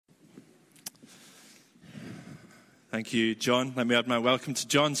Thank you, John. Let me add my welcome to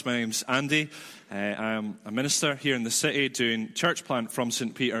John's. My name's Andy. I'm a minister here in the city doing church plant from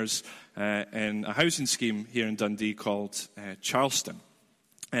St. Peter's in a housing scheme here in Dundee called Charleston.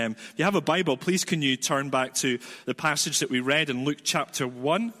 If you have a Bible, please can you turn back to the passage that we read in Luke chapter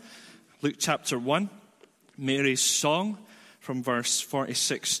 1. Luke chapter 1, Mary's song from verse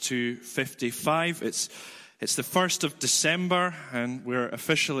 46 to 55. It's the 1st of December and we're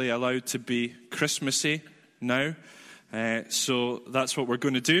officially allowed to be Christmassy now. So that's what we're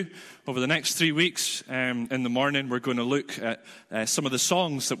going to do. Over the next 3 weeks, in the morning, we're going to look at some of the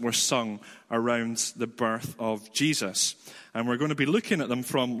songs that were sung around the birth of Jesus. And we're going to be looking at them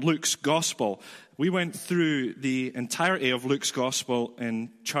from Luke's Gospel. We went through the entirety of Luke's Gospel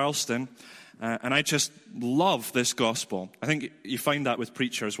in Charleston, and I just love this Gospel. I think you find that with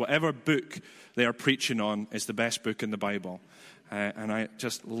preachers. Whatever book they are preaching on is the best book in the Bible. And I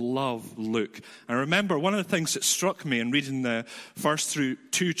just love Luke. I remember one of the things that struck me in reading the first through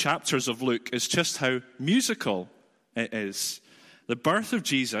 2 chapters of Luke is just how musical it is. The birth of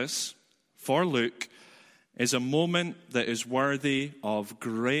Jesus, for Luke, is a moment that is worthy of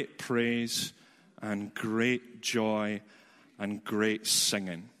great praise and great joy and great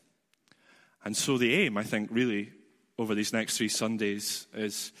singing. And so the aim, I think, really, over these next 3 Sundays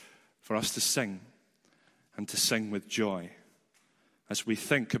is for us to sing and to sing with joy as we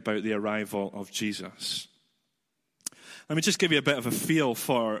think about the arrival of Jesus. Let me just give you a bit of a feel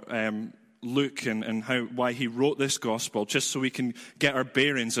for Luke and why he wrote this gospel, just so we can get our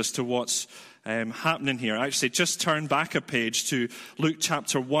bearings as to what's happening here. Actually, just turn back a page to Luke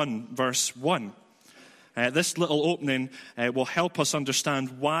chapter 1, verse 1. This little opening will help us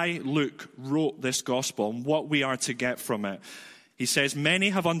understand why Luke wrote this gospel and what we are to get from it. He says,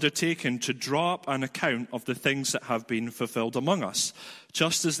 "Many have undertaken to draw up an account of the things that have been fulfilled among us,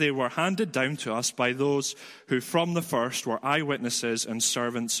 just as they were handed down to us by those who from the first were eyewitnesses and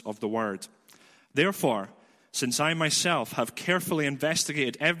servants of the word. Therefore, since I myself have carefully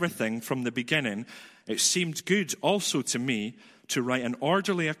investigated everything from the beginning, it seemed good also to me to write an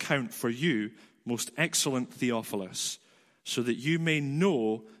orderly account for you, most excellent Theophilus, so that you may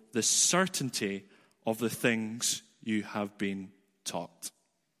know the certainty of the things you have been taught."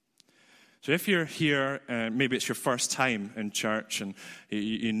 So if you're here, maybe it's your first time in church and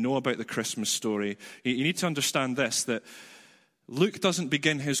you know about the Christmas story, you need to understand this, that Luke doesn't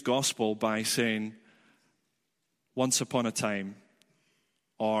begin his gospel by saying, "Once upon a time,"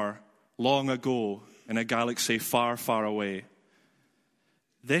 or "long ago in a galaxy far, far away."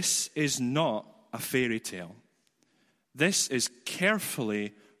 This is not a fairy tale. This is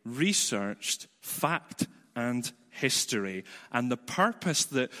carefully researched fact and history. And the purpose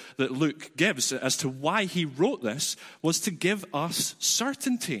that Luke gives as to why he wrote this was to give us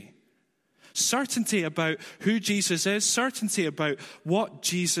certainty. Certainty about who Jesus is, certainty about what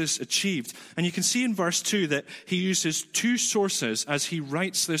Jesus achieved. And you can see in verse 2 that he uses 2 sources as he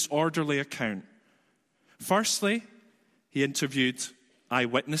writes this orderly account. Firstly, he interviewed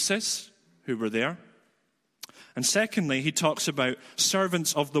eyewitnesses who were there. And secondly, he talks about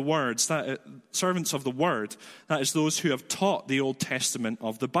servants of the word. That is those who have taught the Old Testament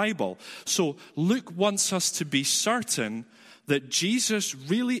of the Bible. So Luke wants us to be certain that Jesus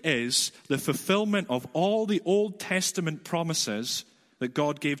really is the fulfillment of all the Old Testament promises that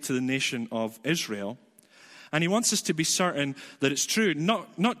God gave to the nation of Israel. And he wants us to be certain that it's true,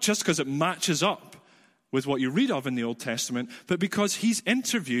 not just because it matches up with what you read of in the Old Testament, but because he's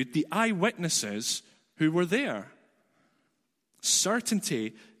interviewed the eyewitnesses who were there.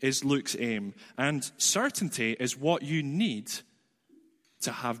 Certainty is Luke's aim, and certainty is what you need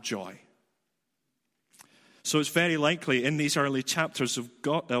to have joy. So it's very likely in these early chapters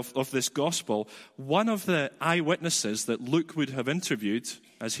of this gospel, one of the eyewitnesses that Luke would have interviewed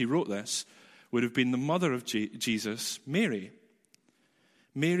as he wrote this would have been the mother of Jesus, Mary.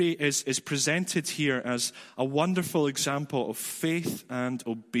 Mary is presented here as a wonderful example of faith and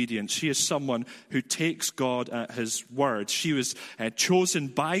obedience. She is someone who takes God at his word. She was chosen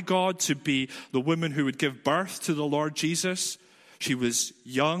by God to be the woman who would give birth to the Lord Jesus. She was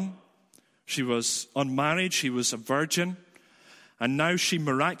young. She was unmarried. She was a virgin. And now she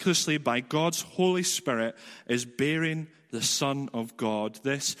miraculously, by God's Holy Spirit, is bearing the Son of God.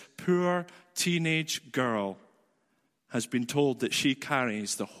 This poor teenage girl has been told that she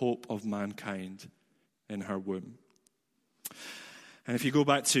carries the hope of mankind in her womb. And if you go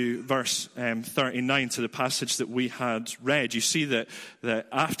back to verse 39, to the passage that we had read, you see that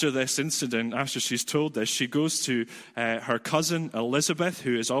after this incident, after she's told this, she goes to her cousin Elizabeth,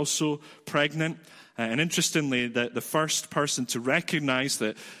 who is also pregnant. And interestingly, the first person to recognize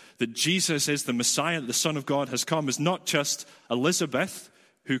that Jesus is the Messiah, that the Son of God has come, is not just Elizabeth,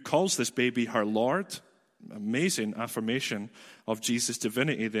 who calls this baby her Lord. Amazing affirmation of Jesus'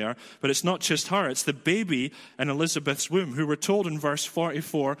 divinity there. But it's not just her, it's the baby in Elizabeth's womb, who we're told in verse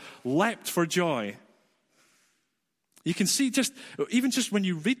 44, leapt for joy. You can see, even just when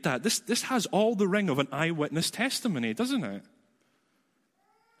you read that, this has all the ring of an eyewitness testimony, doesn't it?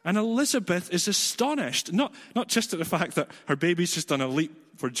 And Elizabeth is astonished, not just at the fact that her baby's just done a leap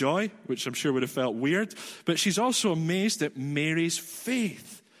for joy, which I'm sure would have felt weird, but she's also amazed at Mary's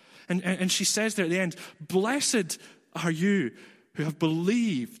faith. And she says there at the end, "Blessed are you who have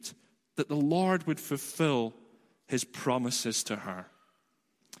believed that the Lord would fulfill his promises to her."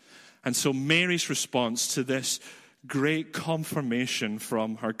 And so Mary's response to this great confirmation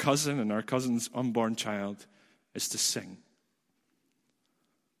from her cousin and her cousin's unborn child is to sing.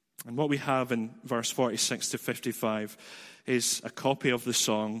 And what we have in verse 46 to 55 is a copy of the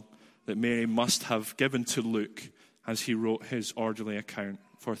song that Mary must have given to Luke as he wrote his orderly account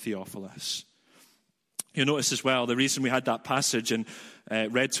for Theophilus. You'll notice as well, the reason we had that passage and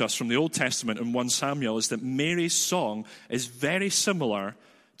read to us from the Old Testament in 1 Samuel is that Mary's song is very similar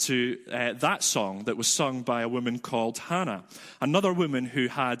to that song that was sung by a woman called Hannah, another woman who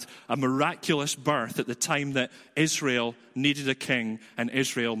had a miraculous birth at the time that Israel needed a king and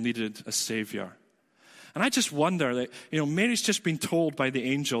Israel needed a savior. And I just wonder that, Mary's just been told by the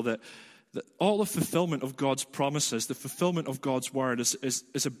angel that all the fulfillment of God's promises, the fulfillment of God's word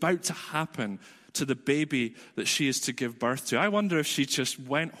is about to happen to the baby that she is to give birth to. I wonder if she just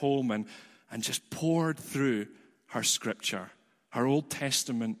went home and just poured through her scripture, her Old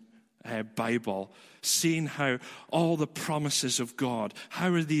Testament Bible, seeing how all the promises of God,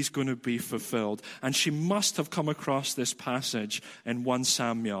 how are these going to be fulfilled? And she must have come across this passage in 1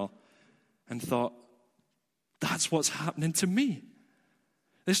 Samuel and thought, that's what's happening to me.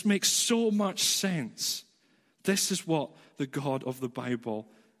 This makes so much sense. This is what the God of the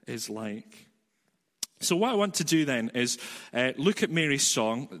Bible is like. So what I want to do then is look at Mary's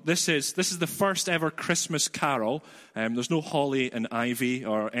song. This is the first ever Christmas carol. There's no holly and ivy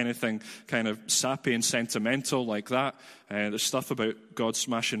or anything kind of sappy and sentimental like that. There's stuff about God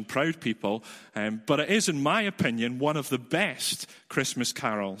smashing proud people. But it is, in my opinion, one of the best Christmas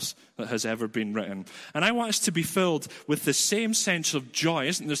carols that has ever been written. And I want us to be filled with the same sense of joy,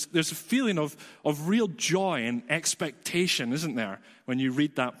 isn't there? There's a feeling of real joy and expectation, isn't there, when you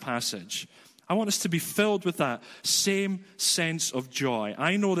read that passage? I want us to be filled with that same sense of joy.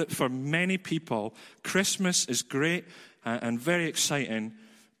 I know that for many people, Christmas is great and very exciting,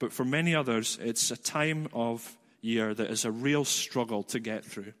 but for many others, it's a time of year that is a real struggle to get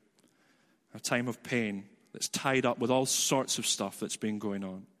through, a time of pain that's tied up with all sorts of stuff that's been going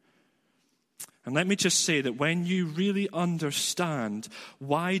on. And let me just say that when you really understand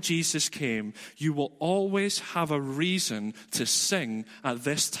why Jesus came, you will always have a reason to sing at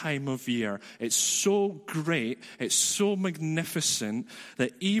this time of year. It's so great, it's so magnificent,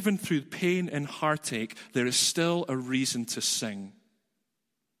 that even through pain and heartache, there is still a reason to sing.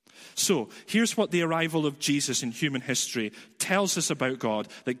 So, here's what the arrival of Jesus in human history tells us about God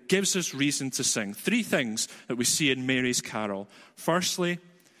that gives us reason to sing. 3 things that we see in Mary's carol. Firstly,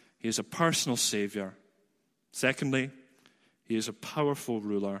 he is a personal savior. Secondly, he is a powerful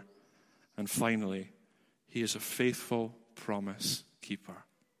ruler. And finally, he is a faithful promise keeper.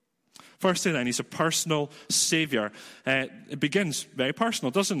 Firstly then, he's a personal savior. It begins very personal,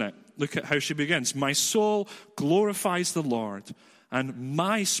 doesn't it? Look at how she begins. My soul glorifies the Lord, and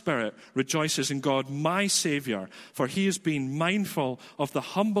my spirit rejoices in God, my Savior, for he has been mindful of the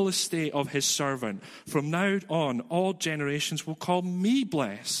humble estate of his servant. From now on, all generations will call me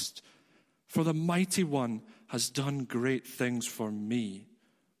blessed, for the mighty one has done great things for me.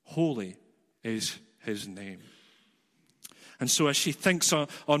 Holy is his name. And so as she thinks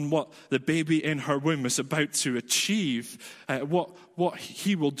on what the baby in her womb is about to achieve, what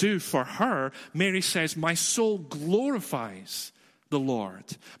he will do for her, Mary says, my soul glorifies the Lord.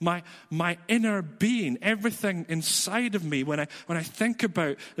 My inner being, everything inside of me, when I think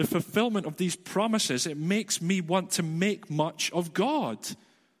about the fulfillment of these promises, it makes me want to make much of God.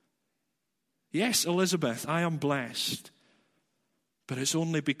 Yes, Elizabeth, I am blessed, but it's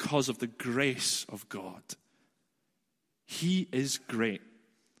only because of the grace of God. He is great.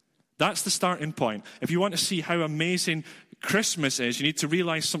 That's the starting point. If you want to see how amazing Christmas is, you need to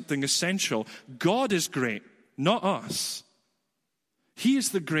realize something essential. God is great, not us. He is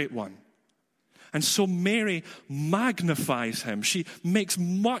the great one. And so Mary magnifies him. She makes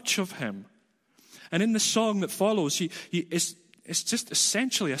much of him. And in the song that follows, it's just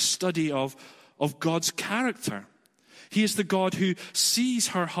essentially a study of God's character. He is the God who sees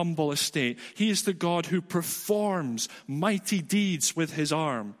her humble estate. He is the God who performs mighty deeds with his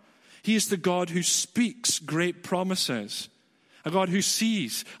arm. He is the God who speaks great promises. A God who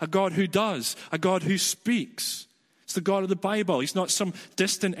sees, a God who does, a God who speaks. It's the God of the Bible. He's not some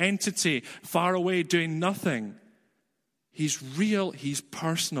distant entity far away doing nothing. He's real, he's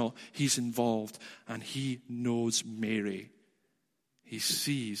personal, he's involved, and he knows Mary. He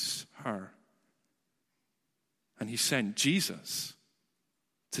sees her. And he sent Jesus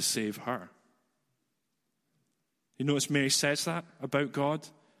to save her. You notice Mary says that about God?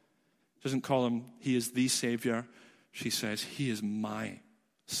 She doesn't call him, he is the Savior. She says, he is my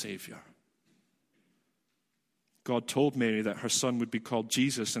Savior. God told Mary that her son would be called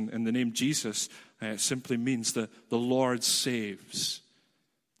Jesus, and the name Jesus simply means the Lord saves.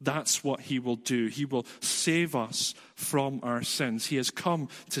 That's what he will do. He will save us from our sins. He has come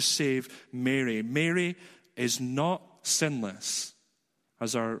to save Mary. Mary is not sinless,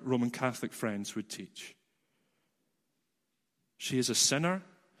 as our Roman Catholic friends would teach. She is a sinner,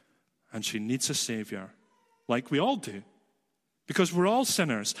 and she needs a Savior, like we all do. Because we're all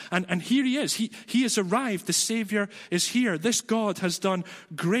sinners. And here he is. He has arrived. The Savior is here. This God has done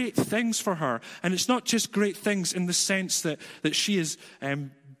great things for her. And it's not just great things in the sense that she is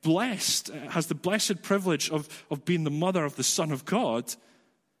blessed, has the blessed privilege of being the mother of the Son of God.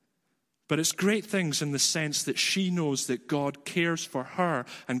 But it's great things in the sense that she knows that God cares for her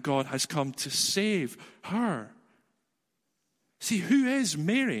and God has come to save her. See, who is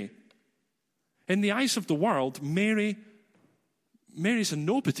Mary? In the eyes of the world, Mary's a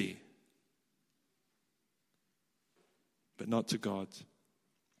nobody. But not to God.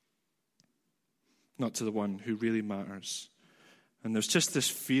 Not to the one who really matters. And there's just this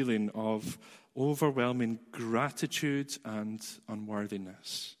feeling of overwhelming gratitude and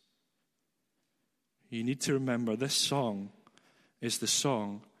unworthiness. You need to remember this song is the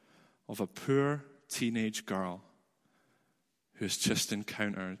song of a poor teenage girl who has just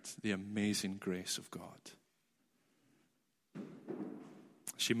encountered the amazing grace of God.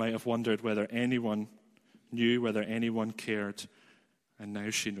 She might have wondered whether anyone knew, whether anyone cared, and now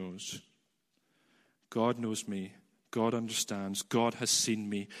she knows. God knows me. God understands. God has seen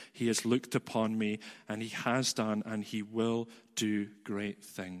me. He has looked upon me, and he has done, and he will do great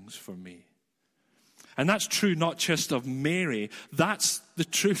things for me. And that's true not just of Mary. That's the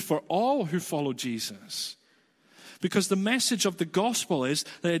truth for all who follow Jesus. Because the message of the gospel is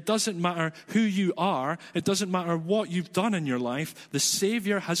that it doesn't matter who you are, it doesn't matter what you've done in your life, the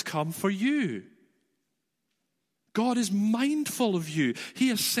Savior has come for you. God is mindful of you. He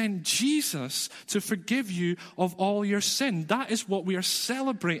has sent Jesus to forgive you of all your sin. That is what we are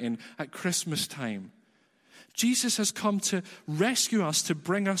celebrating at Christmas time. Jesus has come to rescue us, to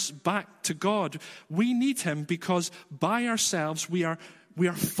bring us back to God. We need him because by ourselves we are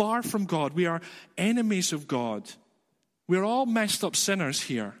far from God. We are enemies of God. We're all messed up sinners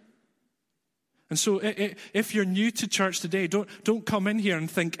here. And so if you're new to church today, don't come in here and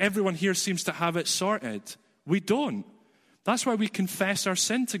think everyone here seems to have it sorted. We don't. That's why we confess our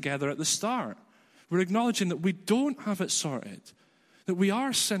sin together at the start. We're acknowledging that we don't have it sorted, that we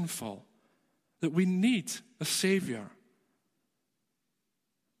are sinful, that we need a Savior.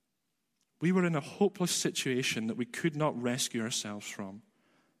 We were in a hopeless situation that we could not rescue ourselves from.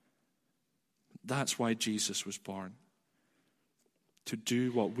 That's why Jesus was born. To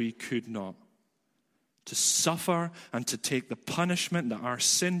do what we could not. To suffer and to take the punishment that our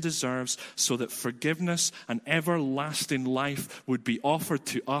sin deserves so that forgiveness and everlasting life would be offered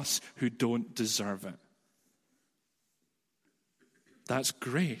to us who don't deserve it. That's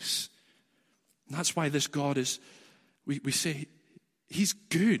grace. And that's why this God is, we say, he's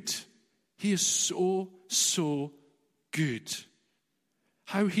good. He is so, so good.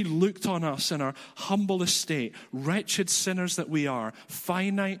 How he looked on us in our humble estate, wretched sinners that we are,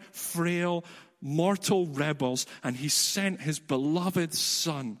 finite, frail, mortal rebels, and he sent his beloved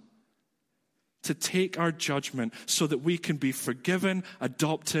Son to take our judgment so that we can be forgiven,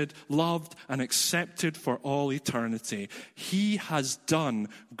 adopted, loved, and accepted for all eternity. He has done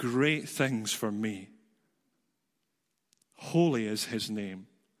great things for me. Holy is his name.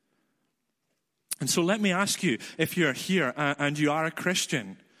 And so let me ask you, if you're here and you are a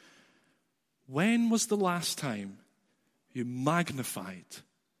Christian, when was the last time you magnified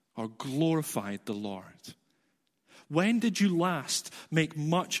or glorified the Lord? When did you last make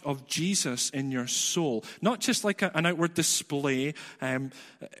much of Jesus in your soul? Not just like an outward display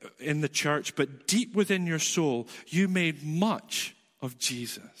in the church, but deep within your soul, you made much of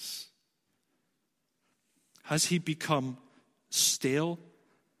Jesus. Has he become stale?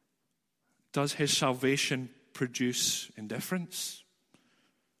 Does his salvation produce indifference?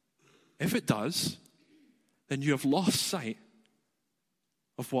 If it does, then you have lost sight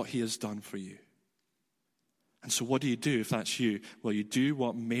of what he has done for you. And so what do you do if that's you? Well, you do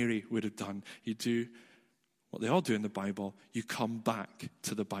what Mary would have done. You do what they all do in the Bible. You come back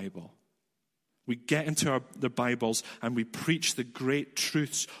to the Bible. We get into the Bibles and we preach the great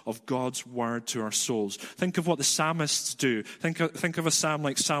truths of God's word to our souls. Think of what the psalmists do. Think of a psalm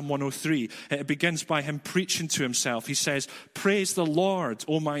like Psalm 103. It begins by him preaching to himself. He says, "Praise the Lord,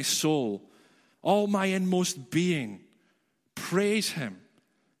 O my soul, all my inmost being. Praise him."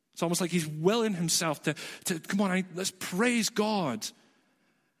 It's almost like he's willing himself to come on, let's praise God.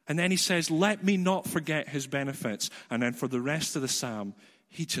 And then he says, "Let me not forget his benefits." And then for the rest of the psalm,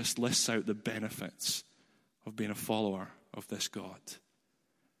 he just lists out the benefits of being a follower of this God.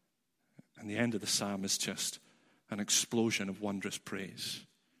 And the end of the psalm is just an explosion of wondrous praise.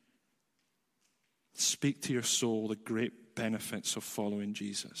 Speak to your soul the great benefits of following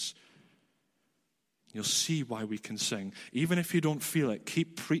Jesus. You'll see why we can sing. Even if you don't feel it,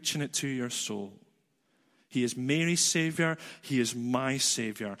 keep preaching it to your soul. He is Mary's Savior. He is my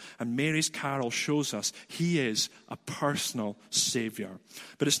Savior. And Mary's carol shows us he is a personal Savior.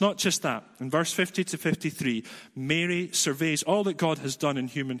 But it's not just that. In verse 50 to 53, Mary surveys all that God has done in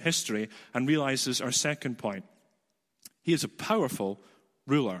human history and realizes our second point. He is a powerful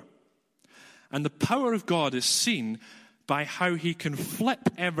ruler. And the power of God is seen by how he can flip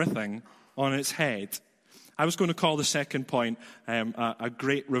everything on its head. I was going to call the second point a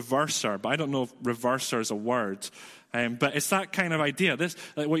great reverser, but I don't know if reverser is a word. But it's that kind of idea. This,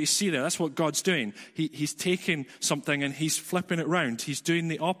 like what you see there, that's what God's doing. He's taking something and he's flipping it around. He's doing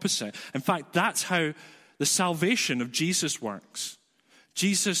the opposite. In fact, that's how the salvation of Jesus works.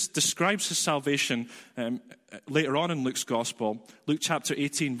 Jesus describes his salvation later on in Luke's gospel. Luke chapter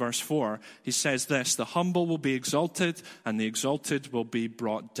 18, verse 4, he says this: "The humble will be exalted, and the exalted will be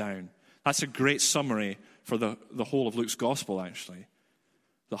brought down." That's a great summary for the whole of Luke's gospel, actually.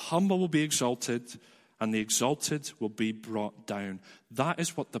 The humble will be exalted, and the exalted will be brought down. That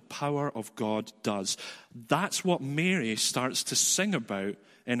is what the power of God does. That's what Mary starts to sing about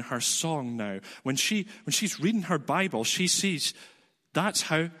in her song now. When she's reading her Bible, she sees that's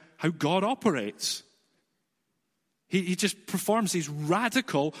how God operates. He just performs these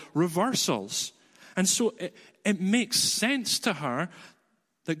radical reversals. And so it makes sense to her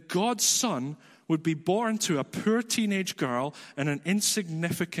that God's Son would be born to a poor teenage girl in an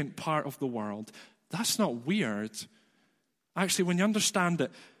insignificant part of the world. That's not weird. Actually, when you understand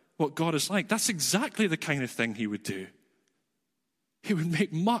that what God is like, that's exactly the kind of thing he would do. He would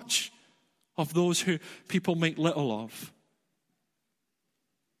make much of those who people make little of.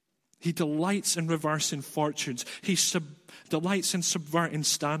 He delights in reversing fortunes. He delights in subverting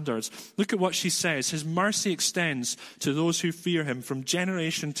standards. Look at what she says. His mercy extends to those who fear him from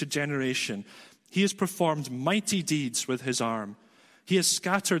generation to generation. He has performed mighty deeds with his arm. He has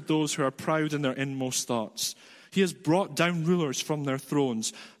scattered those who are proud in their inmost thoughts. He has brought down rulers from their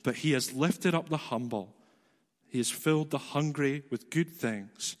thrones, but he has lifted up the humble. He has filled the hungry with good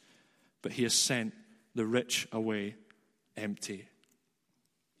things, but he has sent the rich away empty.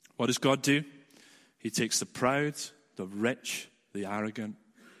 What does God do? He takes the proud, the rich, the arrogant,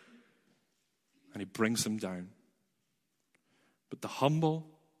 and he brings them down. But the humble,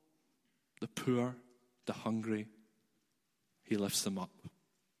 the poor, the hungry, he lifts them up.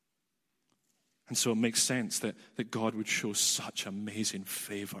 And so it makes sense that God would show such amazing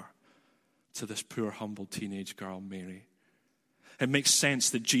favor to this poor, humble teenage girl, Mary. It makes sense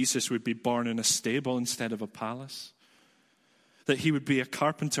that Jesus would be born in a stable instead of a palace. That he would be a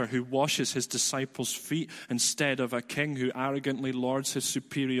carpenter who washes his disciples' feet instead of a king who arrogantly lords his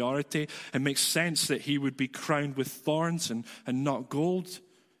superiority. It makes sense that he would be crowned with thorns and not gold.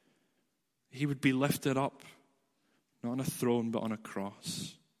 He would be lifted up, not on a throne, but on a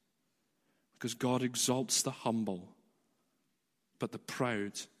cross. Because God exalts the humble, but the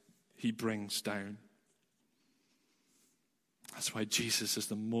proud he brings down. That's why Jesus is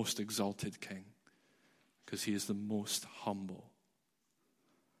the most exalted king, because he is the most humble.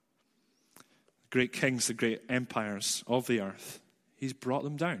 The great kings, the great empires of the earth, he's brought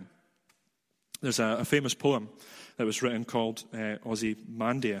them down. There's a famous poem that was written called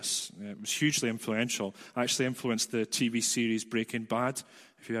Ozymandias. It was hugely influential. Actually influenced the TV series Breaking Bad,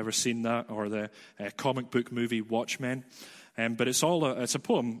 if you've ever seen that, or the comic book movie Watchmen. But it's a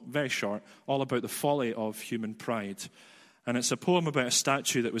poem, very short, all about the folly of human pride. And it's a poem about a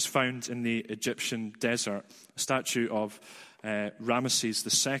statue that was found in the Egyptian desert, a statue of Ramesses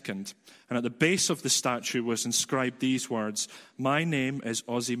II. And at the base of the statue was inscribed these words: "My name is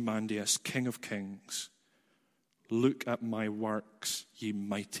Ozymandias, King of Kings. Look at my works, ye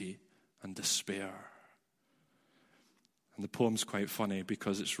mighty, and despair." And the poem's quite funny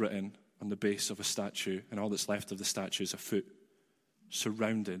because it's written on the base of a statue, and all that's left of the statue is a foot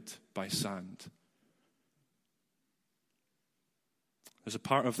surrounded by sand. There's a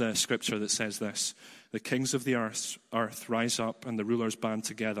part of the scripture that says this: "The kings of the earth rise up, and the rulers band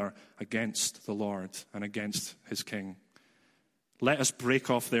together against the Lord and against his king. Let us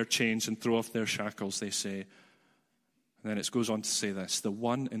break off their chains and throw off their shackles," they say. And then it goes on to say this: "The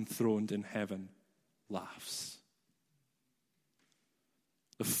one enthroned in heaven laughs."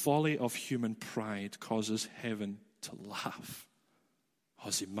 The folly of human pride causes heaven to laugh.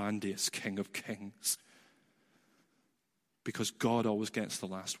 Ozymandias, King of Kings. Because God always gets the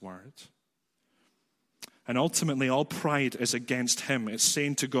last word. And ultimately, all pride is against him. It's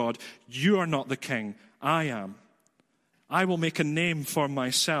saying to God, "You are not the king, I am. I will make a name for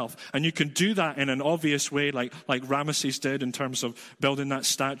myself." And you can do that in an obvious way, like Ramesses did in terms of building that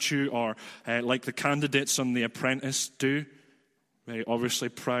statue, or like the candidates on The Apprentice do, very obviously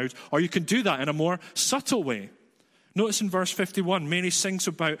proud. Or you can do that in a more subtle way. Notice in verse 51, Mary sings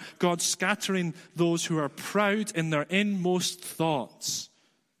about God scattering those who are proud in their inmost thoughts.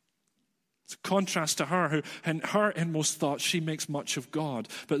 It's a contrast to her, who in her inmost thoughts she makes much of God.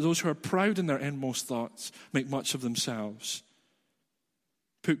 But those who are proud in their inmost thoughts make much of themselves.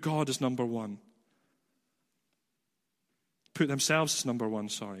 Put God as number one. Put themselves as number one,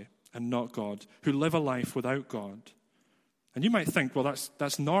 and not God, who live a life without God. And you might think, well,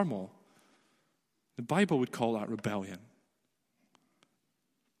 that's normal. The Bible would call that rebellion.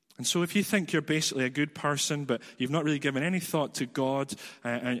 And so if you think you're basically a good person, but you've not really given any thought to God,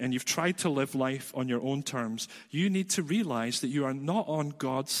 and you've tried to live life on your own terms, you need to realize that you are not on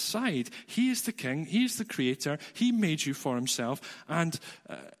God's side. He is the king. He is the creator. He made you for himself, and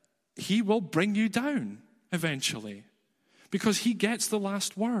he will bring you down eventually because he gets the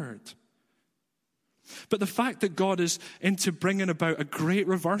last word. But the fact that God is into bringing about a great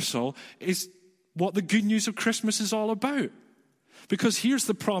reversal is what the good news of Christmas is all about. Because here's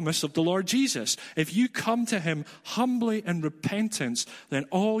the promise of the Lord Jesus: if you come to him humbly in repentance, then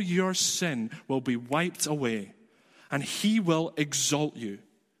all your sin will be wiped away, and he will exalt you.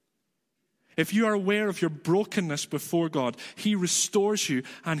 If you are aware of your brokenness before God, he restores you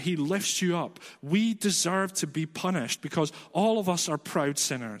and he lifts you up. We deserve to be punished because all of us are proud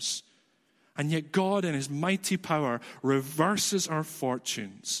sinners. And yet God, in his mighty power, reverses our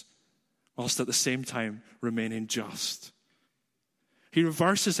fortunes, whilst at the same time remaining just. He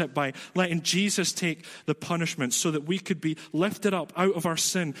reverses it by letting Jesus take the punishment so that we could be lifted up out of our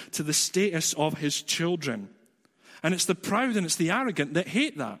sin to the status of his children. And it's the proud and it's the arrogant that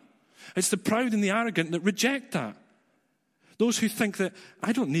hate that. It's the proud and the arrogant that reject that. Those who think that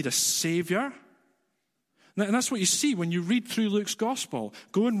I don't need a savior. And that's what you see when you read through Luke's gospel.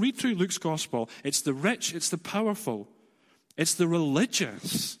 Go and read through Luke's gospel. It's the rich, it's the powerful, it's the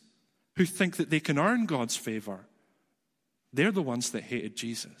religious who think that they can earn God's favor. They're the ones that hated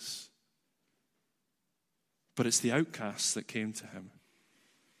Jesus. But it's the outcasts that came to him.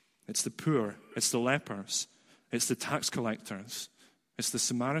 It's the poor, it's the lepers, it's the tax collectors, it's the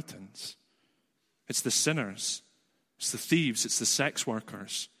Samaritans, it's the sinners, it's the thieves, it's the sex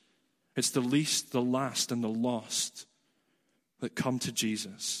workers. It's the least, the last, and the lost that come to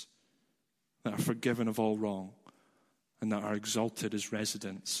Jesus, that are forgiven of all wrong, and that are exalted as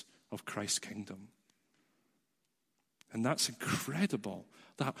residents of Christ's kingdom. And that's incredible,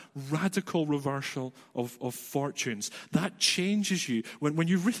 that radical reversal of fortunes. That changes you. When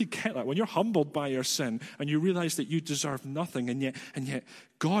you really get that, when you're humbled by your sin, and you realize that you deserve nothing, and yet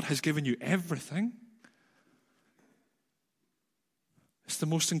God has given you everything. It's the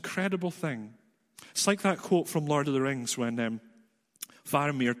most incredible thing. It's like that quote from Lord of the Rings when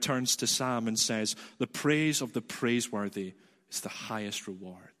Faramir turns to Sam and says, "The praise of the praiseworthy is the highest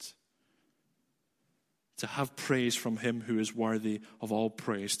reward." To have praise from him who is worthy of all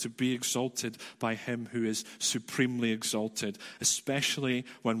praise, to be exalted by him who is supremely exalted, especially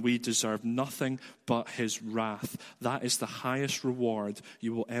when we deserve nothing but his wrath. That is the highest reward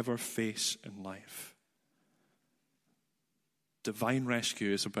you will ever face in life. Divine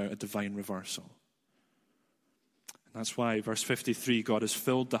rescue is about a divine reversal. And that's why, verse 53, God has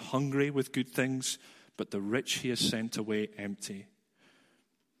filled the hungry with good things, but the rich he has sent away empty.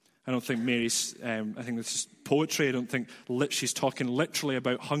 I don't think Mary's, I think this is poetry. I don't think she's talking literally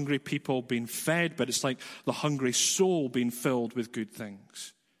about hungry people being fed, but it's like the hungry soul being filled with good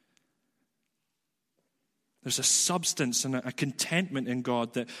things. There's a substance and a contentment in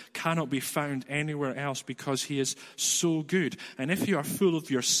God that cannot be found anywhere else because he is so good. And if you are full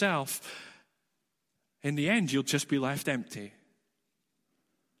of yourself, in the end, you'll just be left empty.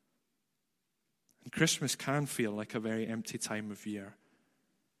 And Christmas can feel like a very empty time of year.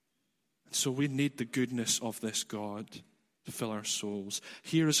 And so we need the goodness of this God to fill our souls.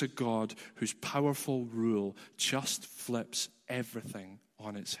 Here is a God whose powerful rule just flips everything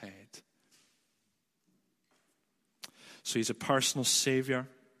on its head. So he's a personal savior.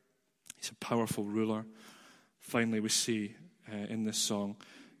 He's a powerful ruler. Finally, we see in this song,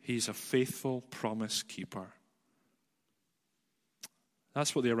 he's a faithful promise keeper.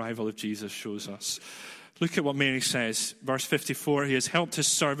 That's what the arrival of Jesus shows us. Look at what Mary says. Verse 54, he has helped his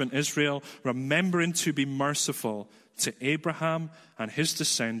servant Israel, remembering to be merciful to Abraham and his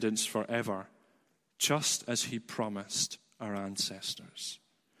descendants forever, just as he promised our ancestors.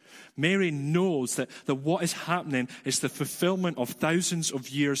 Mary knows that what is happening is the fulfillment of thousands of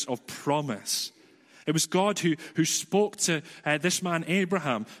years of promise. It was God who spoke to this man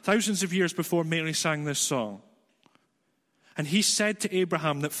Abraham thousands of years before Mary sang this song. And he said to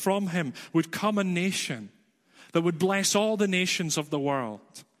Abraham that from him would come a nation that would bless all the nations of the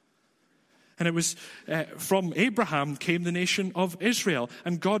world. And it was from Abraham came the nation of Israel.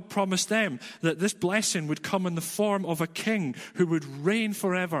 And God promised them that this blessing would come in the form of a king who would reign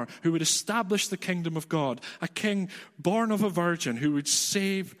forever, who would establish the kingdom of God, a king born of a virgin who would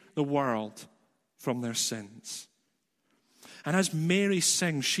save the world from their sins. And as Mary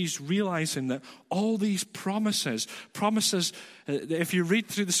sings, she's realizing that all these promises, if you read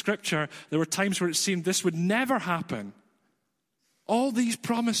through the scripture, there were times where it seemed this would never happen. All these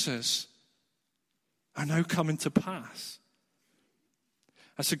promises are now coming to pass.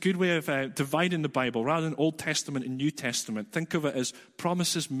 That's a good way of dividing the Bible. Rather than Old Testament and New Testament, think of it as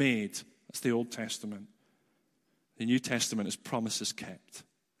promises made. That's the Old Testament. The New Testament is promises kept,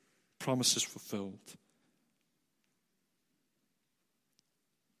 promises fulfilled.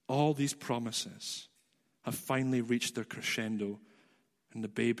 All these promises have finally reached their crescendo in the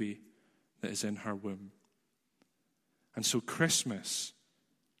baby that is in her womb. And so Christmas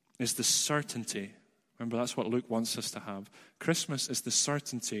is the certainty. Remember, that's what Luke wants us to have. Christmas is the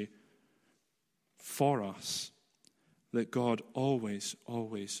certainty for us that God always,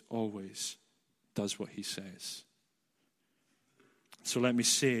 always, always does what he says. So let me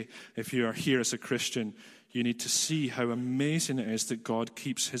say, if you are here as a Christian, you need to see how amazing it is that God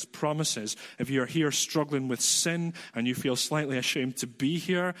keeps his promises. If you are here struggling with sin and you feel slightly ashamed to be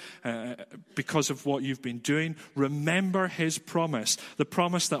here because of what you've been doing, remember his promise. The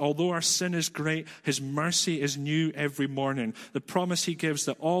promise that although our sin is great, his mercy is new every morning. The promise he gives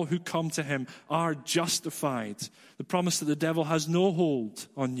that all who come to him are justified. The promise that the devil has no hold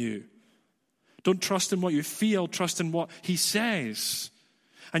on you. Don't trust in what you feel, trust in what he says.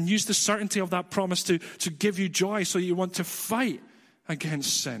 And use the certainty of that promise to give you joy so you want to fight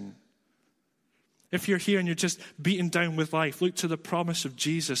against sin. If you're here and you're just beaten down with life, look to the promise of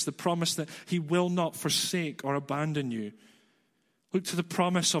Jesus, the promise that he will not forsake or abandon you. Look to the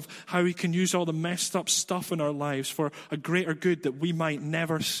promise of how he can use all the messed up stuff in our lives for a greater good that we might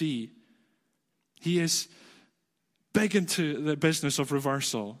never see. He is big into the business of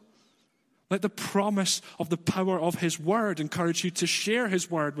reversal. Let the promise of the power of his word encourage you to share his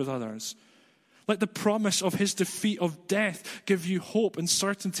word with others. Let the promise of his defeat of death give you hope and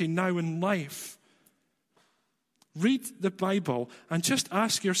certainty now in life. Read the Bible and just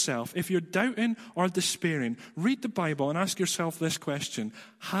ask yourself, if you're doubting or despairing, read the Bible and ask yourself this question: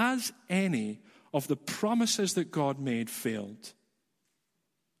 has any of the promises that God made failed?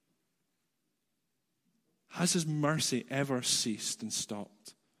 Has his mercy ever ceased and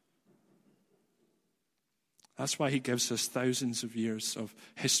stopped? That's why he gives us thousands of years of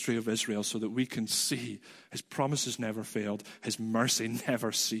history of Israel, so that we can see his promises never failed, his mercy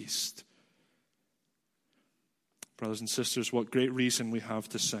never ceased. Brothers and sisters, what great reason we have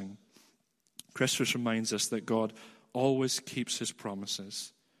to sing. Christmas reminds us that God always keeps his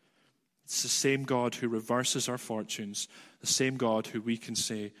promises. It's the same God who reverses our fortunes, the same God who we can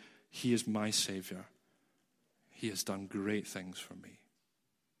say, he is my Savior. He has done great things for me.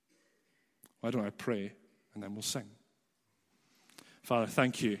 Why don't I pray? And then we'll sing. Father,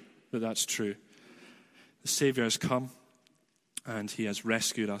 thank you that that's true. The Savior has come. and he has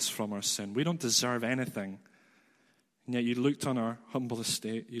rescued us from our sin. We don't deserve anything, and yet you looked on our humble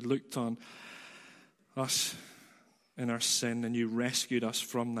estate, you looked on us in our sin, and you rescued us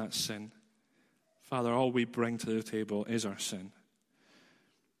from that sin. Father, all we bring to the table is our sin,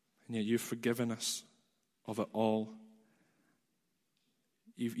 and yet you've forgiven us of it all.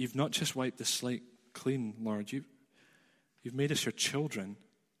 You've not just wiped the slate clean, Lord. You've made us your children.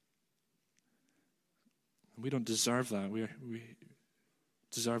 And we don't deserve that. We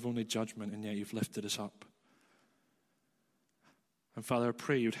deserve only judgment, and yet you've lifted us up. And Father, I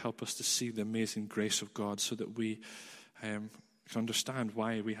pray you'd help us to see the amazing grace of God so that we can understand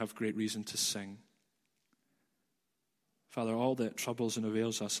why we have great reason to sing. Father, all that troubles and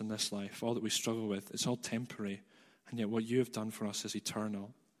avails us in this life, all that we struggle with, it's all temporary. And yet what you have done for us is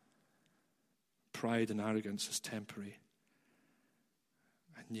eternal. Pride and arrogance is temporary.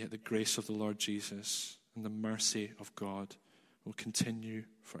 And yet the grace of the Lord Jesus and the mercy of God will continue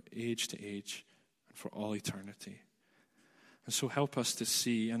for age to age and for all eternity. And so help us to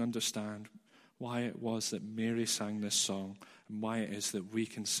see and understand why it was that Mary sang this song and why it is that we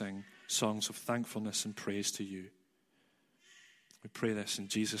can sing songs of thankfulness and praise to you. We pray this in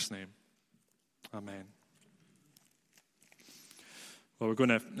Jesus' name. Amen. Well, we're going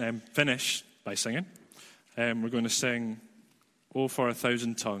to finish by singing. We're going to sing "Oh, for a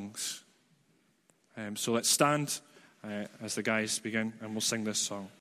Thousand Tongues." So let's stand as the guys begin, and we'll sing this song.